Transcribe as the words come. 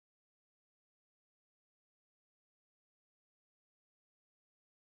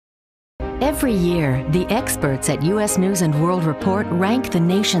Every year, the experts at U.S. News & World Report rank the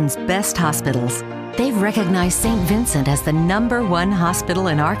nation's best hospitals. They've recognized St. Vincent as the #1 hospital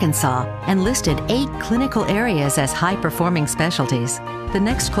in Arkansas and listed 8 clinical areas as high-performing specialties. The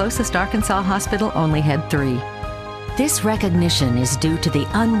next closest Arkansas hospital only had 3. This recognition is due to the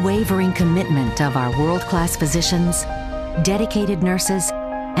unwavering commitment of our world-class physicians, dedicated nurses,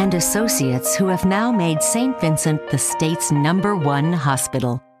 and associates who have now made St. Vincent the state's #1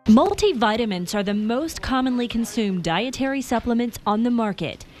 hospital. Multivitamins are the most commonly consumed dietary supplements on the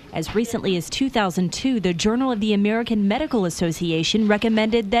market. As recently as 2002, the Journal of the American Medical Association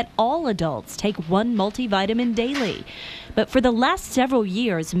recommended that all adults take 1 multivitamin daily. But for the last several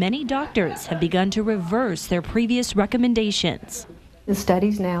years, many doctors have begun to reverse their previous recommendations. The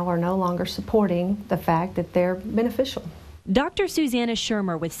studies now are no longer supporting the fact that they're beneficial. Dr. Susanna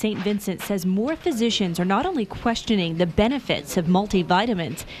Shermer with St. Vincent says more physicians are not only questioning the benefits of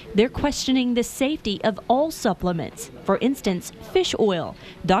multivitamins, they're questioning the safety of all supplements. For instance, fish oil.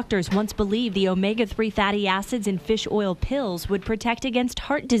 Doctors once believed the omega-3 fatty acids in fish oil pills would protect against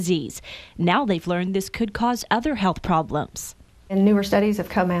heart disease. Now they've learned this could cause other health problems. And newer studies have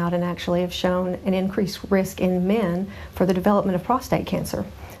come out and actually have shown an increased risk in men for the development of prostate cancer.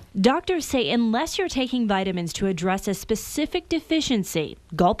 Doctors say unless you're taking vitamins to address a specific deficiency,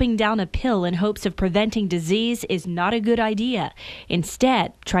 gulping down a pill in hopes of preventing disease is not a good idea.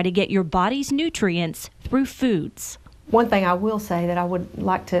 Instead, try to get your body's nutrients through foods. One thing I will say that I would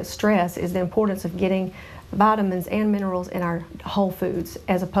like to stress is the importance of getting vitamins and minerals in our whole foods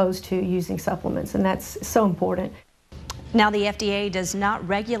as opposed to using supplements, and that's so important. Now, the FDA does not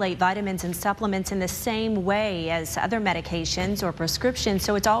regulate vitamins and supplements in the same way as other medications or prescriptions,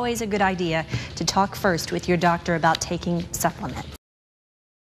 so it's always a good idea to talk first with your doctor about taking supplements.